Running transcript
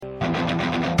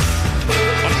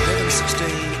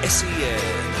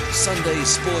SEN, Sunday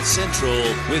Sports Central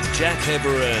with Jack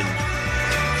Heverin.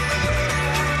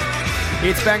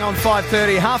 It's bang on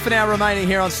 5:30. Half an hour remaining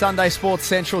here on Sunday Sports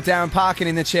Central. Darren Parkin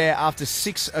in the chair after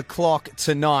 6 o'clock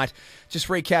tonight. Just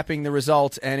recapping the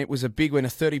result, and it was a big win, a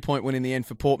 30-point win in the end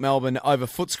for Port Melbourne over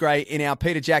Footscray in our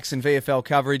Peter Jackson VFL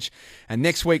coverage. And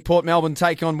next week, Port Melbourne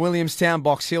take on Williamstown,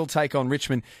 Box Hill take on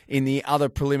Richmond in the other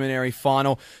preliminary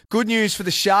final. Good news for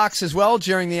the Sharks as well.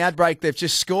 During the ad break, they've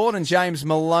just scored, and James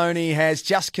Maloney has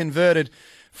just converted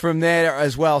from there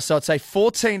as well. So it's a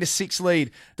 14-6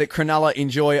 lead that Cronulla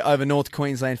enjoy over North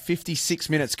Queensland. 56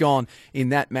 minutes gone in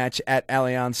that match at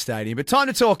Allianz Stadium. But time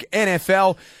to talk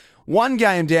NFL. One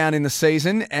game down in the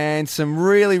season and some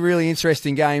really, really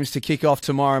interesting games to kick off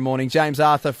tomorrow morning. James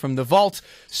Arthur from the Vault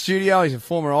studio. He's a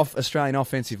former Australian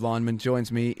offensive lineman.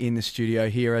 Joins me in the studio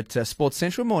here at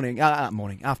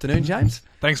SportSEntral. Afternoon, James.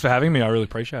 Thanks for having me. I really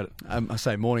appreciate it. I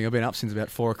say morning. I've been up since about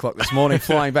 4 o'clock this morning,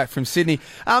 flying back from Sydney.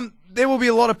 There will be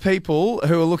a lot of people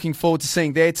who are looking forward to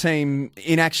seeing their team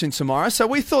in action tomorrow. So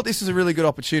we thought this was a really good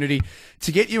opportunity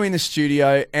to get you in the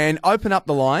studio and open up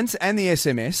the lines and the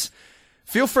SMS.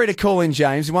 Feel free to call in,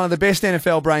 James, one of the best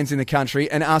NFL brains in the country,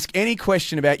 and ask any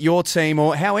question about your team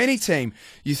or how any team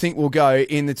you think will go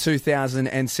in the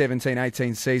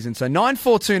 2017-18 season. So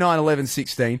 9429 11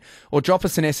 16, or drop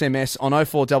us an SMS on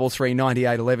 0433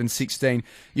 98 11 16.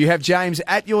 You have James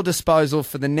at your disposal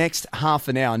for the next half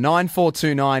an hour,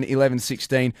 9429 11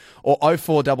 16, or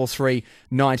 0433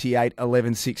 98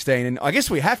 11 16. And I guess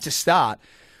we have to start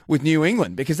with New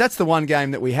England, because that's the one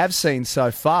game that we have seen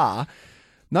so far.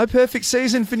 No perfect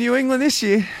season for New England this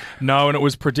year. No, and it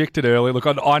was predicted early. Look,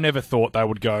 I never thought they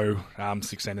would go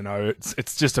 6-0.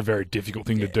 It's just a very difficult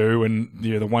thing to do. And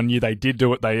the one year they did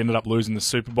do it, they ended up losing the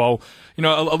Super Bowl.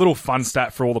 A little fun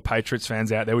stat for all the Patriots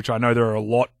fans out there, which I know there are a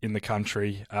lot in the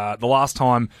country. The last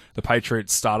time the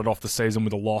Patriots started off the season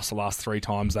with a loss, the last 3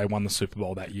 times they won the Super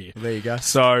Bowl that year. There you go.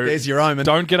 So there's your omen.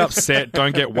 Don't get upset.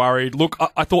 Don't get worried. Look,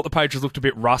 I thought the Patriots looked a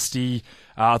bit rusty.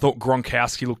 I thought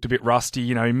Gronkowski looked a bit rusty.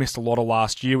 He missed a lot of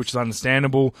last year, which is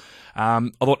understandable. I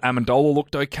thought Amendola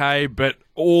looked okay, but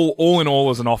all in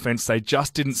all, as an offense, they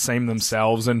just didn't seem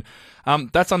themselves. And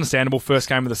that's understandable. First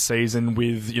game of the season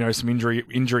with some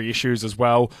injury issues as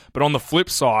well. But on the flip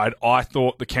side, I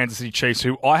thought the Kansas City Chiefs,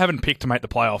 who I haven't picked to make the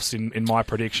playoffs in my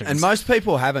predictions, and most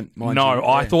people haven't.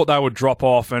 I thought they would drop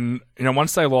off. And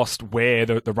once they lost Ware,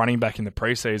 the running back in the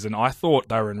preseason, I thought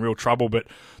they were in real trouble. But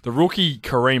the rookie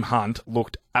Kareem Hunt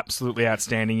looked absolutely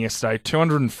outstanding yesterday.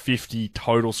 250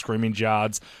 total scrimmage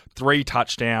yards, 3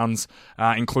 touchdowns,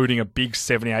 including a big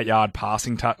 78-yard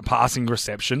passing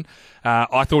reception.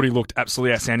 I thought he looked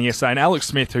absolutely outstanding yesterday. And Alex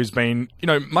Smith, who's been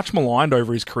much maligned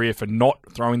over his career for not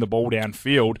throwing the ball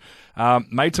downfield,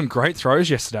 made some great throws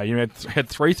yesterday. He had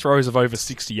 3 throws of over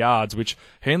 60 yards, which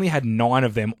he only had 9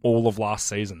 of them all of last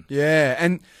season. Yeah,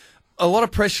 and a lot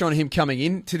of pressure on him coming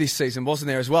into this season, wasn't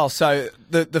there, as well? So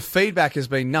the feedback has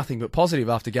been nothing but positive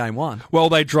after game 1. Well,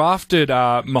 they drafted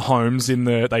Mahomes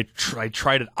they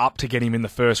traded up to get him in the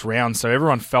first round, so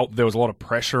everyone felt there was a lot of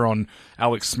pressure on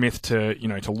Alex Smith to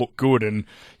look good, and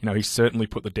he certainly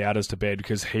put the doubters to bed,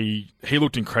 because he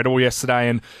looked incredible yesterday.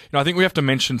 And I think we have to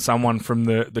mention someone from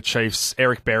the Chiefs,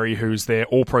 Eric Berry, who's their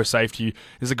All-Pro safety.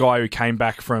 Is a guy who came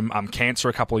back from cancer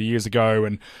a couple of years ago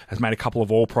and has made a couple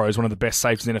of All-Pros, one of the best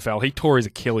safeties in the NFL. He tore his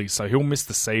Achilles, so he'll miss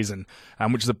the season,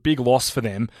 which is a big loss for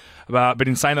them. But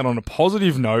in saying that, on a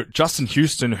positive note, Justin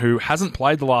Houston, who hasn't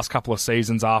played the last couple of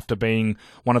seasons after being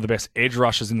one of the best edge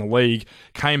rushers in the league,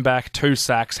 came back, 2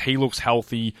 sacks. He looks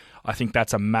healthy. I think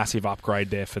that's a massive upgrade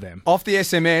there for them. Off the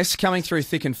SMS, coming through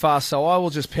thick and fast, so I will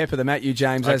just pepper them at you,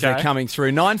 James, as they're coming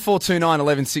through. 9429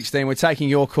 11 16, we're taking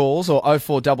your calls, or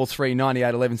 0433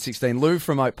 98 11 16. Lou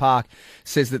from Oak Park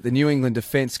says that the New England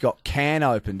defence got can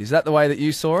opened. Is that the way that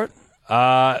you saw it?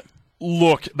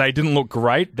 Look, they didn't look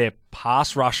great. Their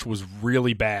pass rush was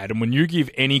really bad. And when you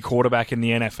give any quarterback in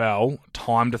the NFL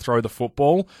time to throw the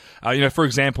football, for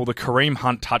example, the Kareem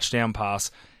Hunt touchdown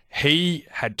pass, he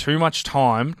had too much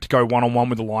time to go one-on-one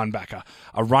with a linebacker.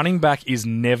 A running back is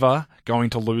never going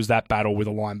to lose that battle with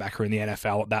a linebacker in the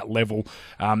NFL at that level.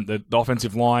 The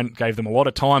offensive line gave them a lot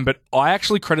of time, but I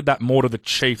actually credit that more to the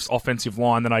Chiefs' offensive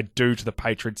line than I do to the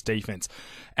Patriots' defense.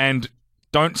 And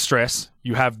don't stress,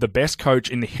 you have the best coach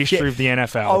in the history of the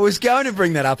NFL. I was going to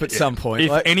bring that up at some point.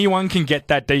 If anyone can get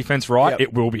that defense right,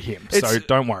 it will be him. So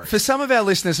don't worry. For some of our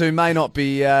listeners who may not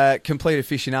be complete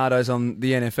aficionados on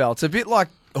the NFL, it's a bit like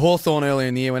Hawthorn earlier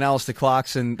in the year when Alistair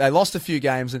Clarkson, they lost a few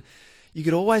games and you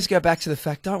could always go back to the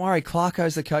fact, don't worry,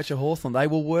 Clarko's the coach of Hawthorn. They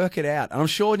will work it out. And I'm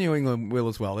sure New England will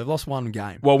as well. They've lost one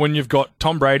game. Well, when you've got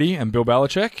Tom Brady and Bill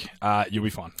Belichick, you'll be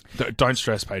fine. Don't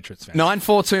stress, Patriots fans.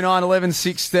 9429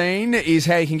 1116 is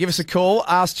how you can give us a call.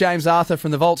 Ask James Arthur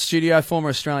from the Vault Studio, former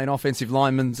Australian offensive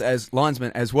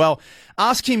linesman as well.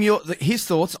 Ask him his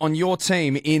thoughts on your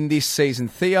team in this season.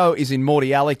 Theo is in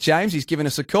Morty Alec. James, he's given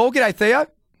us a call. G'day, Theo.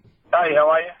 Hey, how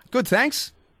are you? Good,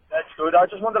 thanks. That's good. I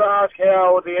just wanted to ask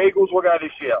how the Eagles will go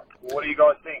this year. What do you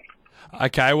guys think?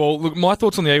 Okay, well, look, my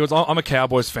thoughts on the Eagles, I'm a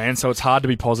Cowboys fan, so it's hard to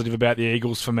be positive about the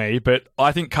Eagles for me, but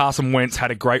I think Carson Wentz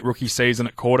had a great rookie season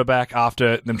at quarterback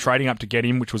after them trading up to get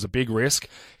him, which was a big risk.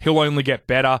 He'll only get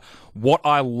better. What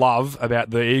I love about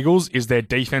the Eagles is their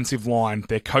defensive line.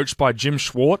 They're coached by Jim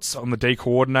Schwartz on the D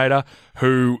coordinator,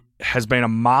 who has been a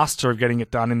master of getting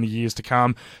it done in the years to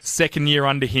come. Second year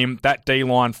under him, that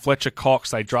D-line, Fletcher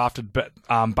Cox, they drafted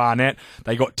Barnett.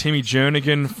 They got Timmy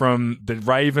Jernigan from the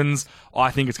Ravens. I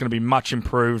think it's going to be much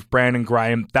improved. Brandon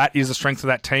Graham, that is the strength of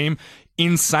that team.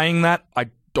 In saying that,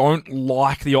 I don't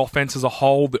like the offense as a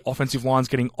whole. The offensive line's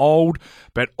getting old,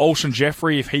 but Alshon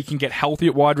Jeffrey, if he can get healthy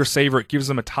at wide receiver, it gives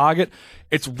them a target.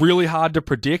 It's really hard to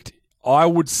predict. I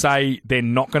would say they're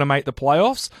not going to make the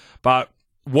playoffs, but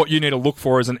what you need to look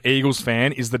for as an Eagles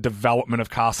fan is the development of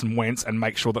Carson Wentz and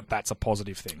make sure that that's a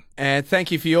positive thing. And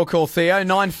thank you for your call, Theo.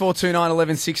 9429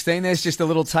 1116. There's just a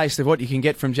little taste of what you can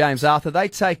get from James Arthur. They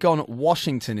take on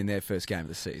Washington in their first game of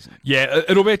the season. Yeah,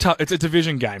 it'll be tough. It's a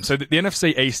division game. So the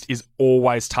NFC East is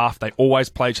always tough. They always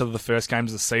play each other the first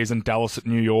games of the season. Dallas at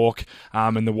New York,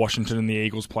 and the Washington and the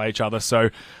Eagles play each other. So,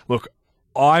 look,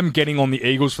 I'm getting on the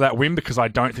Eagles for that win because I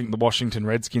don't think the Washington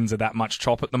Redskins are that much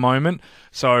chop at the moment.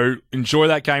 So enjoy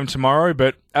that game tomorrow.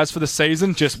 But as for the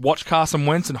season, just watch Carson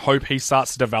Wentz and hope he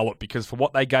starts to develop, because for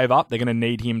what they gave up, they're going to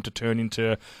need him to turn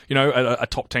into, a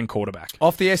top 10 quarterback.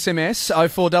 Off the SMS,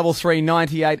 0433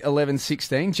 98 11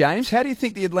 16. James, how do you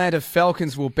think the Atlanta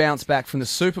Falcons will bounce back from the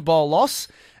Super Bowl loss?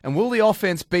 And will the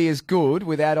offense be as good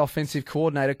without offensive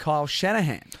coordinator Kyle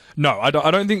Shanahan? No, I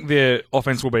don't think their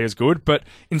offense will be as good. But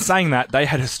in saying that, they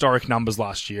had historic numbers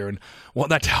last year. And what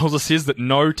that tells us is that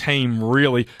no team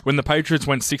really, when the Patriots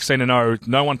went 16-0,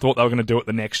 no one thought they were going to do it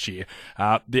the next year.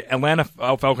 The Atlanta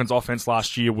Falcons offense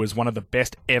last year was one of the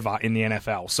best ever in the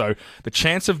NFL. So the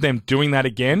chance of them doing that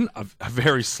again are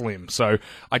very slim. So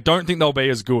I don't think they'll be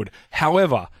as good.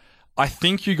 However, I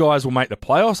think you guys will make the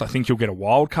playoffs. I think you'll get a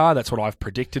wild card. That's what I've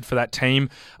predicted for that team.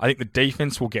 I think the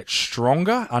defense will get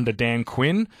stronger under Dan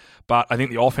Quinn, but I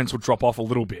think the offense will drop off a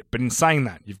little bit. But in saying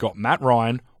that, you've got Matt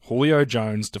Ryan, Julio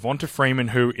Jones, Devonta Freeman,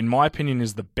 who, in my opinion,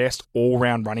 is the best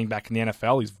all-round running back in the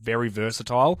NFL. He's very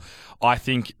versatile. I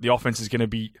think the offense is going to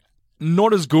be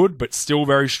not as good, but still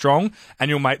very strong, and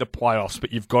you'll make the playoffs.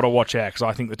 But you've got to watch out, because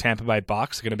I think the Tampa Bay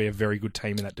Bucks are going to be a very good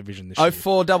team in that division this year.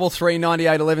 0433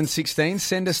 98 11 16.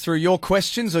 Send us through your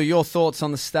questions or your thoughts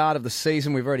on the start of the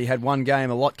season. We've already had one game,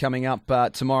 a lot coming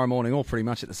up tomorrow morning, all pretty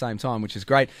much at the same time, which is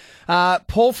great.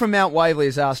 Paul from Mount Waverley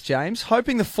has asked James,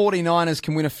 hoping the 49ers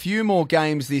can win a few more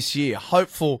games this year.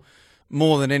 Hopeful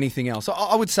more than anything else.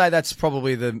 I would say that's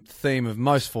probably the theme of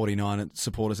most 49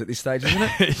 supporters at this stage, isn't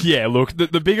it? Yeah, look,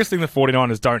 the biggest thing the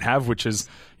 49ers don't have, which is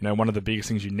one of the biggest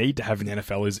things you need to have in the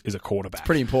NFL, is a quarterback. It's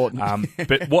pretty important.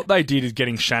 But what they did is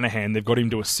getting Shanahan. They've got him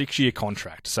to a 6-year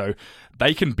contract, so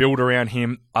they can build around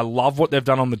him. I love what they've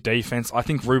done on the defense. I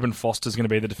think Reuben Foster's going to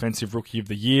be the defensive rookie of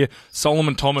the year.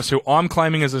 Solomon Thomas, who I'm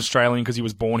claiming as an Australian because he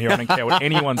was born here, I don't care what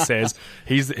anyone says.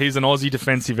 He's an Aussie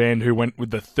defensive end who went with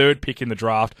the 3rd pick in the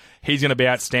draft. He's going to be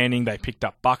outstanding. They picked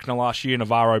up Buckner last year.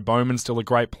 Navarro Bowman's still a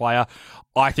great player.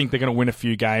 I think they're going to win a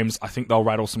few games. I think they'll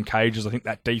rattle some cages. I think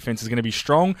that defense is going to be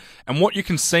strong. And what you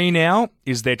can see now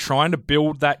is they're trying to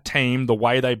build that team the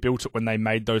way they built it when they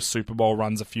made those Super Bowl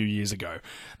runs a few years ago.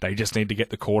 They just need to get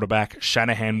the quarterback.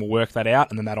 Shanahan will work that out,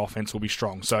 and then that offense will be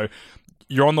strong. So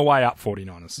you're on the way up,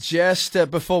 49ers. Just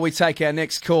before we take our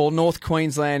next call, North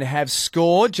Queensland have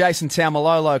scored. Jason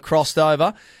Taumalolo crossed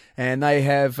over, and they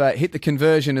have hit the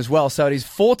conversion as well. So it is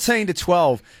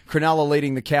 14-12. Cronulla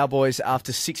leading the Cowboys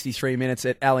after 63 minutes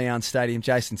at Allianz Stadium.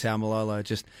 Jason Taumalolo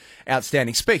just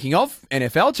outstanding. Speaking of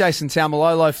NFL, Jason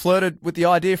Taumalolo flirted with the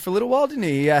idea for a little while, didn't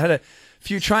he? He had a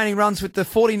few training runs with the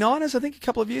 49ers, I think, a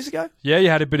couple of years ago. Yeah, he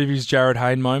had a bit of his Jared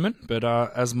Hayne moment, but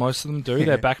as most of them do,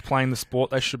 they're back playing the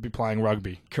sport. They should be playing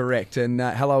rugby. Correct. And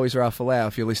hello, Israel Folau,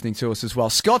 if you're listening to us as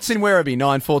well. Scott's in Werribee,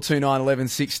 9429 11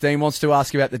 16, wants to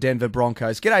ask you about the Denver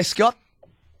Broncos. G'day, Scott.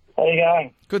 How you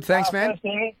going? Good, thanks, man. First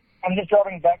thing, I'm just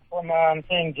driving back from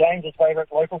seeing James's favourite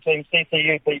local team,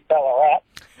 CCU, beat Ballarat.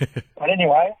 But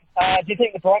anyway, do you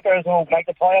think the Broncos will make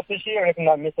the playoffs this year, or if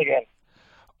they'll miss again?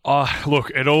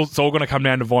 Look, it's all going to come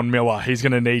down to Von Miller. He's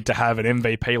going to need to have an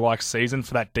MVP-like season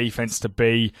for that defense to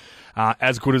be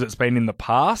as good as it's been in the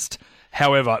past.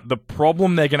 However, the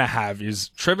problem they're going to have is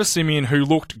Trevor Siemian, who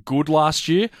looked good last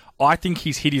year, I think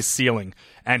he's hit his ceiling.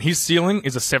 And his ceiling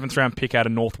is a 7th-round pick out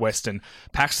of Northwestern.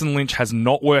 Paxton Lynch has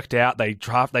not worked out. They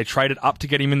traded up to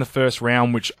get him in the first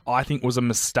round, which I think was a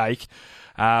mistake.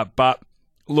 But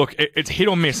look, it's hit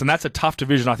or miss, and that's a tough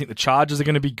division. I think the Chargers are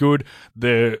going to be good.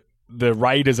 The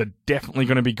Raiders are definitely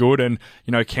going to be good, and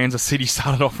Kansas City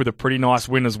started off with a pretty nice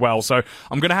win as well. So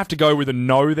I'm going to have to go with a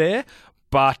no there.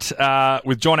 But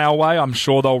with John Elway, I'm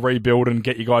sure they'll rebuild and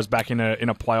get you guys back in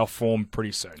a playoff form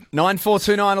pretty soon.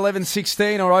 9429 11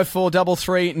 16 or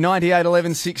 0433 98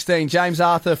 11 16. James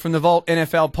Arthur from the Vault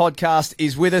NFL podcast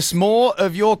is with us. More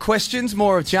of your questions,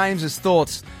 more of James's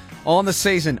thoughts on the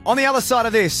season. On the other side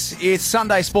of this, it's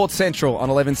Sunday Sports Central on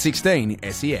 1116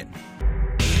 SEN.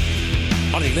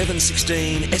 On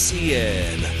 1116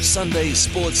 SEN, Sunday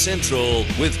Sports Central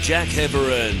with Jack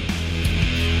Heverin.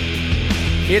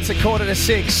 It's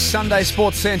 5:45, Sunday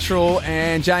Sports Central,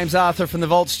 and James Arthur from the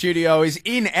Vault studio is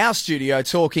in our studio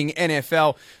talking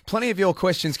NFL. Plenty of your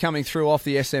questions coming through off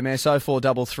the SMS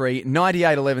 0433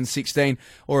 98 11 16,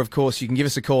 or of course you can give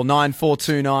us a call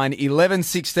 9429 11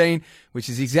 16, which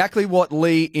is exactly what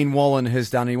Lee in Wallen has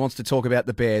done. He wants to talk about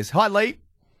the Bears. Hi, Lee.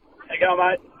 How you going,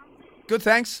 mate? Good,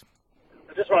 thanks.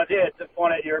 I just wanted to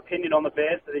find out your opinion on the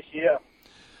Bears for this year.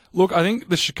 Look, I think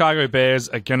the Chicago Bears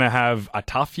are going to have a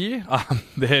tough year.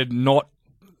 They're not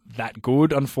that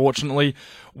good, unfortunately.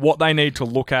 What they need to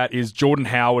look at is Jordan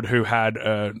Howard, who had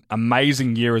an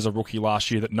amazing year as a rookie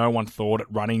last year that no one thought at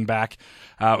running back.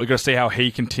 We've got to see how he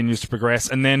continues to progress.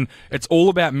 And then it's all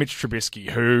about Mitch Trubisky,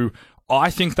 who I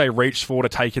think they reached for to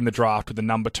take in the draft with the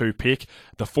number 2 pick.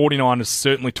 The 49ers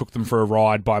certainly took them for a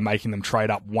ride by making them trade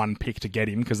up 1 pick to get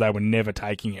him because they were never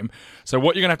taking him. So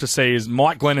what you're going to have to see is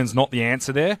Mike Glennon's not the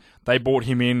answer there. They brought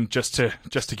him in just to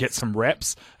get some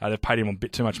reps. They've paid him a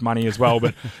bit too much money as well.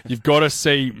 But you've got to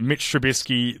see Mitch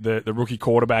Trubisky, the rookie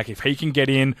quarterback. If he can get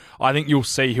in, I think you'll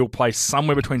see he'll play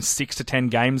somewhere between 6 to 10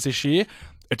 games this year.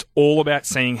 It's all about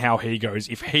seeing how he goes.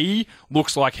 If he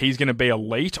looks like he's going to be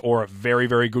elite or a very,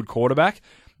 very good quarterback,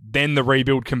 then the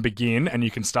rebuild can begin and you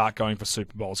can start going for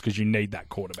Super Bowls because you need that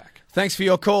quarterback. Thanks for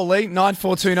your call, Lee.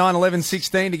 9429 11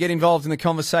 16 to get involved in the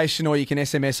conversation, or you can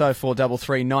SMS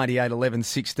 0433 98 11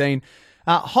 16.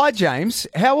 Hi, James.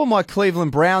 How will my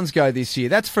Cleveland Browns go this year?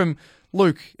 That's from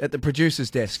Luke at the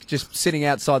producer's desk, just sitting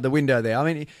outside the window there.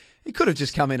 I mean, he could have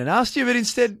just come in and asked you, but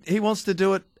instead he wants to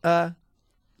do it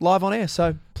live on air,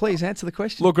 so please answer the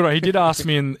question. Look, he did ask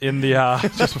me in the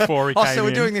just before he came in. So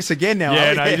we're doing this again now.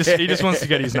 Yeah, no, he just wants to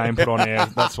get his name put on air.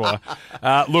 That's why.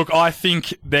 Look, I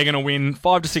think they're going to win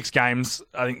 5 to 6 games.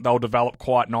 I think they'll develop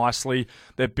quite nicely.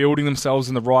 They're building themselves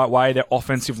in the right way. Their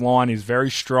offensive line is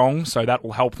very strong, so that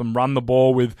will help them run the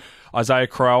ball with Isaiah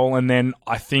Crowell. And then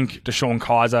I think Deshaun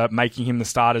Kaiser making him the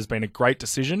starter has been a great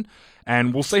decision.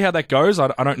 And we'll see how that goes. I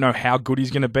don't know how good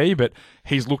he's going to be, but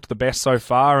he's looked the best so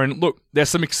far. And look, there's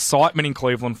some excitement in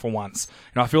Cleveland for once.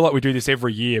 I feel like we do this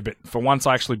every year, but for once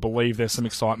I actually believe there's some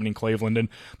excitement in Cleveland, and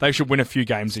they should win a few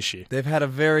games this year. They've had a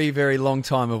very, very long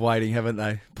time of waiting, haven't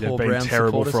they? They've been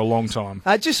terrible supporters for a long time.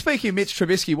 Just speaking of Mitch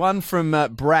Trubisky, one from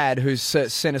Brad, who's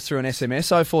sent us through an SMS,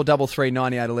 0433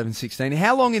 98 11 16.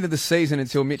 How long into the season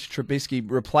until Mitch Trubisky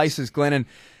replaces Glennon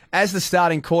as the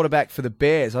starting quarterback for the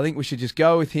Bears? I think we should just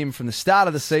go with him from the start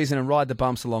of the season and ride the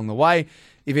bumps along the way.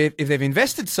 If they've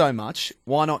invested so much,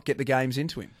 why not get the games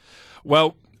into him?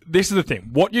 Well, this is the thing.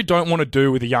 What you don't want to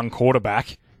do with a young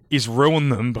quarterback is ruin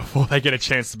them before they get a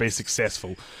chance to be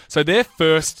successful. So their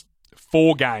first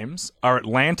 4 games are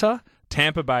Atlanta,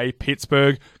 Tampa Bay,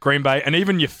 Pittsburgh, Green Bay, and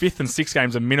even your 5th and 6th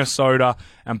games are Minnesota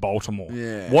and Baltimore.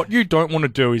 Yeah. What you don't want to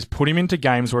do is put him into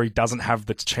games where he doesn't have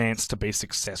the chance to be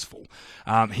successful.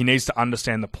 He needs to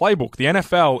understand the playbook. The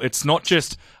NFL, it's not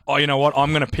just, oh, you know what,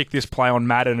 I'm going to pick this play on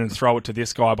Madden and throw it to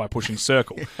this guy by pushing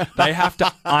circle. They have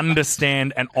to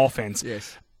understand an offense.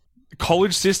 Yes.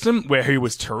 College system, where he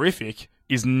was terrific,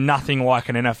 is nothing like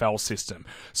an NFL system.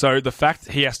 So the fact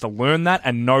that he has to learn that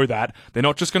and know that, they're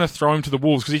not just going to throw him to the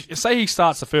wolves. Because say he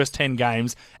starts the first 10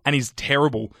 games and he's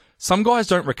terrible, some guys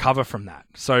don't recover from that.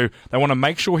 So they want to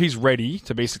make sure he's ready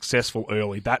to be successful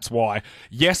early. That's why.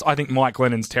 Yes, I think Mike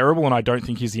Glennon's terrible and I don't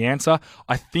think he's the answer.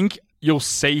 I think you'll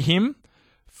see him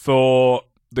for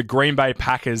the Green Bay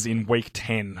Packers in week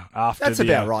 10. That's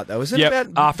about right, though, isn't it?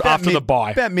 Yep, after the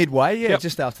bye. About midway,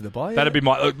 just after the bye. Yeah. That'd be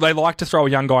they like to throw a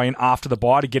young guy in after the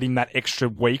bye to get him that extra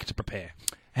week to prepare.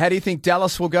 How do you think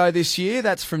Dallas will go this year?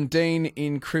 That's from Dean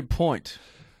in Crib Point.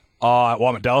 Well,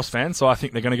 I'm a Dallas fan, so I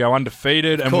think they're going to go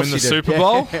undefeated and win the you do. Super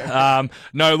Bowl.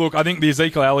 No, look, I think the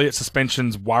Ezekiel Elliott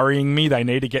suspension's worrying me. They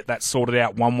need to get that sorted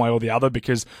out one way or the other,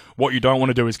 because what you don't want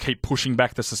to do is keep pushing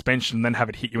back the suspension and then have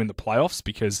it hit you in the playoffs,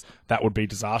 because that would be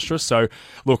disastrous. So,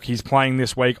 look, he's playing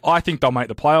this week. I think they'll make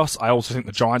the playoffs. I also think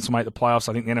the Giants will make the playoffs.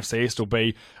 I think the NFC East will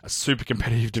be a super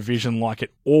competitive division like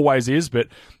it always is, but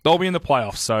they'll be in the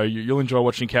playoffs, so you'll enjoy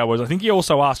watching Cowboys. I think he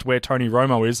also asked where Tony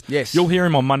Romo is. Yes. You'll hear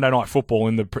him on Monday Night Football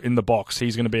in the box.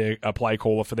 He's going to be a play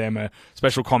caller for them, a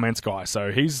special comments guy.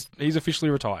 So he's officially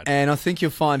retired. And I think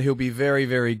you'll find he'll be very,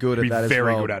 very good at that as well.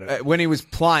 Very good at it. When he was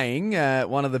playing,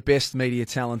 one of the best media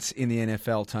talents in the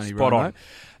NFL, Tony Spot Romo. on.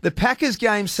 The Packers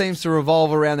game seems to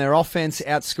revolve around their offense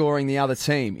outscoring the other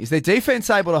team. Is their defense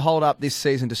able to hold up this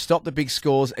season to stop the big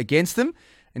scores against them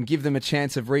and give them a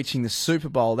chance of reaching the Super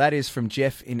Bowl? That is from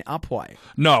Jeff in Upway.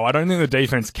 No, I don't think the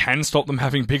defense can stop them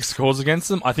having big scores against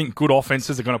them. I think good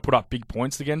offenses are going to put up big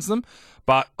points against them.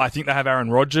 But I think they have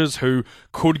Aaron Rodgers, who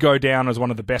could go down as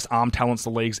one of the best arm talents the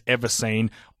league's ever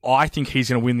seen. I think he's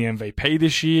going to win the MVP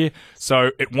this year, so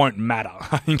it won't matter.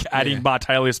 I think adding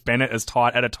Martellus Bennett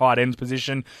at a tight end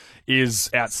position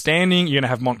is outstanding. You're going to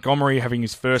have Montgomery having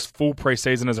his first full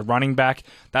preseason as a running back.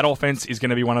 That offense is going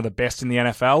to be one of the best in the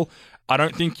NFL. I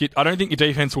don't think your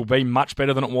defense will be much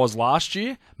better than it was last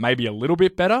year. Maybe a little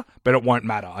bit better, but it won't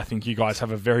matter. I think you guys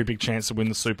have a very big chance to win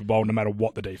the Super Bowl no matter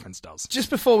what the defense does. Just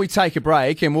before we take a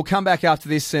break, and we'll come back after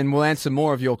this and we'll answer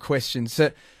more of your questions.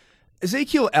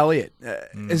 Ezekiel Elliott,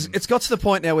 it's got to the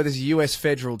point now where there's a US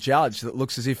federal judge that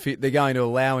looks as if they're going to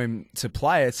allow him to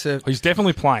play. He's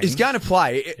definitely playing. He's going to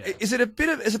play. Yeah. Has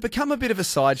it become a bit of a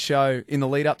sideshow in the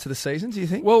lead up to the season, do you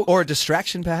think? Well, or a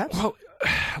distraction, perhaps? Well,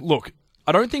 look,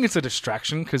 I don't think it's a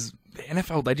distraction, because the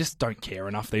NFL, they just don't care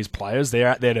enough, these players. They're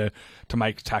out there to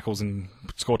make tackles and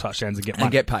score touchdowns and get money.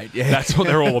 And get paid, yeah. That's what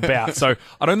they're all about. So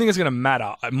I don't think it's going to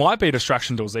matter. It might be a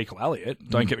distraction to Ezekiel Elliott,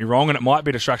 don't get me wrong, and it might be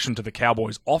a distraction to the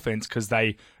Cowboys' offense because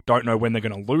they don't know when they're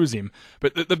going to lose him.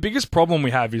 But the biggest problem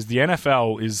we have is the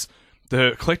NFL is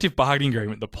the collective bargaining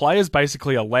agreement. The players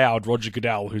basically allowed Roger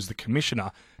Goodell, who's the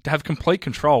commissioner, to have complete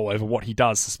control over what he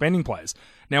does, suspending players.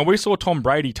 Now, we saw Tom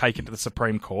Brady take it to the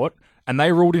Supreme Court, and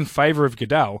they ruled in favour of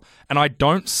Goodell, and I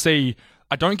don't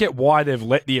get why they've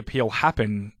let the appeal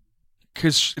happen,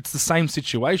 because it's the same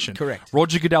situation. Correct.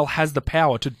 Roger Goodell has the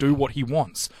power to do what he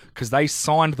wants, because they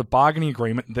signed the bargaining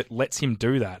agreement that lets him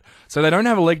do that. So they don't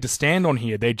have a leg to stand on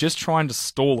here. They're just trying to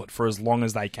stall it for as long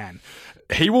as they can.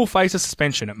 He will face a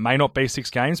suspension. It may not be 6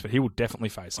 games, but he will definitely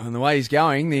face it. And the way he's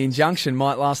going, the injunction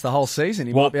might last the whole season.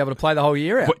 He might be able to play the whole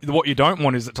year out. What you don't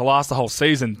want is it to last the whole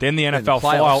season, then the NFL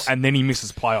file, and then he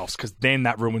misses playoffs, because then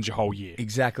that ruins your whole year.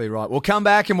 Exactly right. We'll come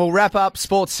back and we'll wrap up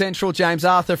Sports Central. James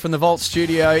Arthur from the Vault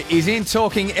Studio is in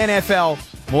talking NFL.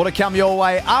 More to come your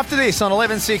way after this on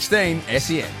 11:16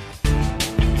 SEN.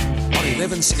 On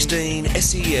 11:16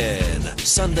 SEN,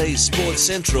 Sunday Sports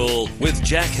Central with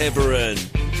Jack Heverin.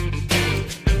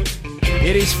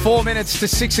 It is 4 minutes to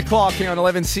 6 o'clock here on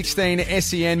 11:16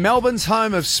 SEN. Melbourne's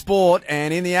home of sport,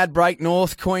 and in the ad break,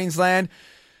 North Queensland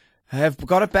have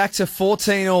got it back to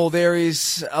 14-all. There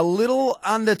is a little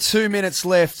under 2 minutes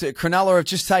left. Cronulla have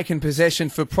just taken possession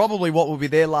for probably what will be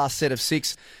their last set of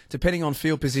 6, depending on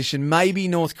field position. Maybe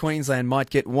North Queensland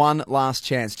might get one last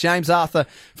chance. James Arthur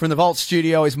from the Vault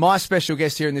Studio is my special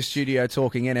guest here in the studio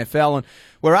talking NFL, and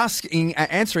we're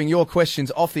answering your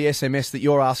questions off the SMS that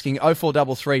you're asking,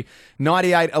 0433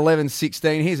 98 11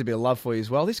 16. Here's a bit of love for you as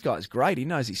well. This guy's great. He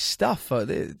knows his stuff.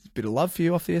 There's a bit of love for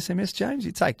you off the SMS, James.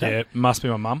 You take that. Yeah, it must be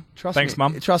my mum. Thanks,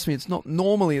 Mum. Trust me, it's not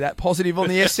normally that positive on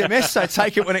the SMS, so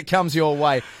take it when it comes your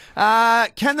way.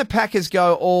 Can the Packers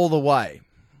go all the way?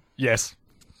 Yes.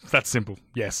 That's simple.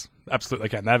 Yes, absolutely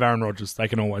they can. They have Aaron Rodgers. They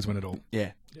can always win it all.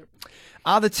 Yeah. Yep.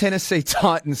 Are the Tennessee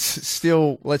Titans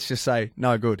still, let's just say,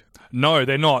 no good? No,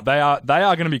 they're not. They are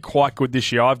going to be quite good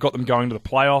this year. I've got them going to the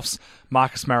playoffs.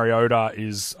 Marcus Mariota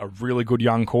is a really good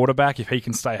young quarterback. If he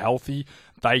can stay healthy,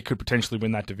 they could potentially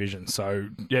win that division. So,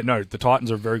 yeah, no, the Titans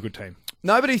are a very good team.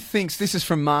 Nobody thinks, this is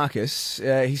from Marcus,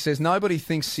 he says, nobody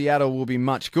thinks Seattle will be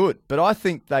much good, but I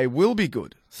think they will be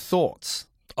good. Thoughts?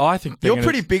 I think you're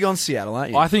pretty big on Seattle,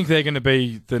 aren't you? I think they're going to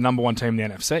be the number 1 team in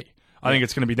the NFC. I think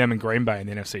it's going to be them and Green Bay in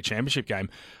the NFC Championship game.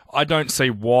 I don't see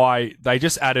why. They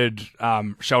just added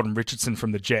Sheldon Richardson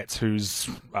from the Jets, who's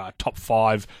top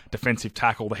 5 defensive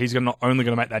tackle. He's not only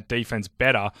going to make that defense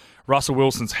better. Russell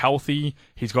Wilson's healthy.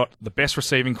 He's got the best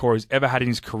receiving core he's ever had in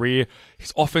his career.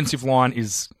 His offensive line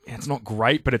it's not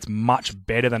great, but it's much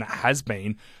better than it has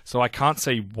been. So I can't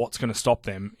see what's going to stop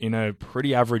them in a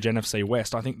pretty average NFC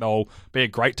West. I think they'll be a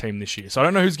great team this year. So I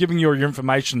don't know who's giving you your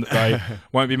information that they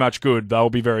won't be much good. They'll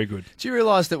be very good. Do you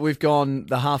realise that we've gone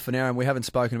the half an hour and we haven't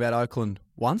spoken about Oakland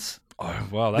once. Oh,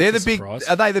 well, that's They're a the big. surprise.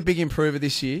 Are they the big improver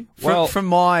this year? Well- From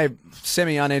my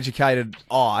semi-uneducated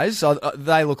eyes,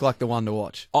 they look like the one to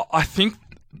watch. I think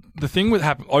the thing with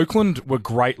Oakland were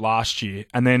great last year,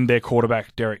 and then their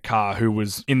quarterback, Derek Carr, who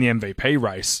was in the MVP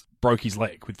race, broke his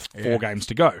leg with 4 games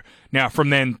to go. Now, from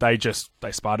then, they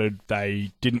sputtered.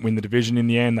 They didn't win the division in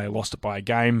the end. They lost it by a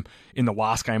game in the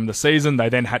last game of the season. They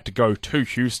then had to go to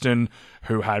Houston,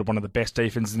 who had one of the best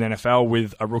defenses in the NFL,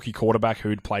 with a rookie quarterback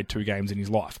who'd played 2 games in his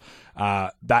life.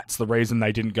 That's the reason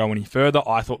they didn't go any further.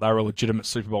 I thought they were a legitimate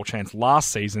Super Bowl chance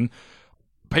last season.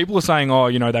 People are saying,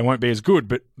 they won't be as good,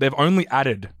 but they've only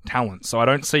added talent. So I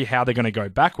don't see how they're going to go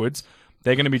backwards.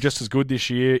 They're going to be just as good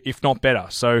this year, if not better.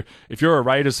 So if you're a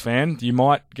Raiders fan, you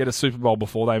might get a Super Bowl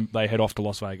before they head off to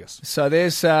Las Vegas. So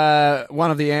there's one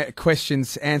of the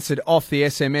questions answered off the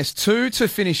SMS. 2 to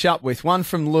finish up with. One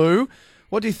from Lou.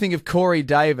 What do you think of Corey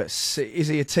Davis? Is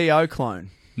he a T.O. clone?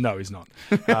 No, he's not.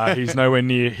 He's nowhere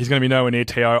near. He's going to be nowhere near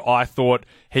T.O. I thought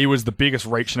he was the biggest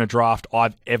reach in a draft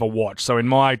I've ever watched. So in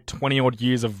my 20-odd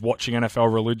years of watching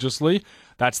NFL religiously,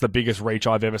 that's the biggest reach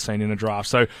I've ever seen in a draft.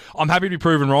 So I'm happy to be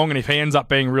proven wrong, and if he ends up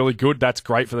being really good, that's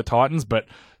great for the Titans, but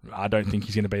I don't think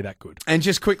he's going to be that good. And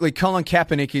just quickly, Colin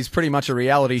Kaepernick is pretty much a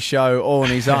reality show all on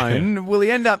his own. Will he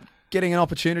end up getting an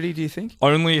opportunity, do you think?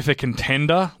 Only if a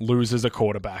contender loses a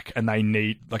quarterback and they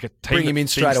need, like, a team Bring him in that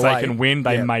straight thinks away. they can win,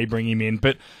 they may bring him in.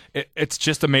 But it's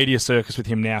just a media circus with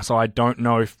him now, so I don't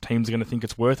know if teams are going to think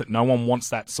it's worth it. No one wants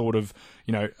that sort of,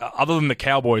 other than the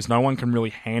Cowboys, no one can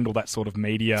really handle that sort of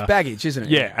media. It's baggage, isn't it?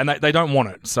 Yeah, and they don't want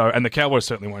it. So, and the Cowboys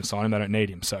certainly won't sign him. They don't need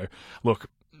him. So, look,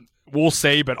 we'll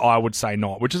see, but I would say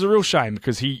not, which is a real shame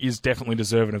because he is definitely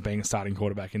deserving of being a starting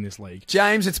quarterback in this league.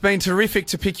 James, it's been terrific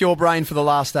to pick your brain for the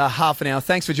last half an hour.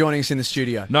 Thanks for joining us in the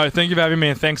studio. No, thank you for having me,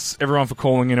 and thanks everyone for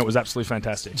calling in. It was absolutely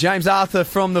fantastic. James Arthur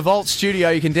from the Vault Studio.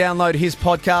 You can download his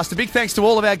podcast. A big thanks to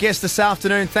all of our guests this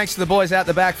afternoon. Thanks to the boys out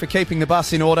the back for keeping the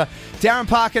bus in order. Darren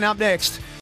Parkin up next.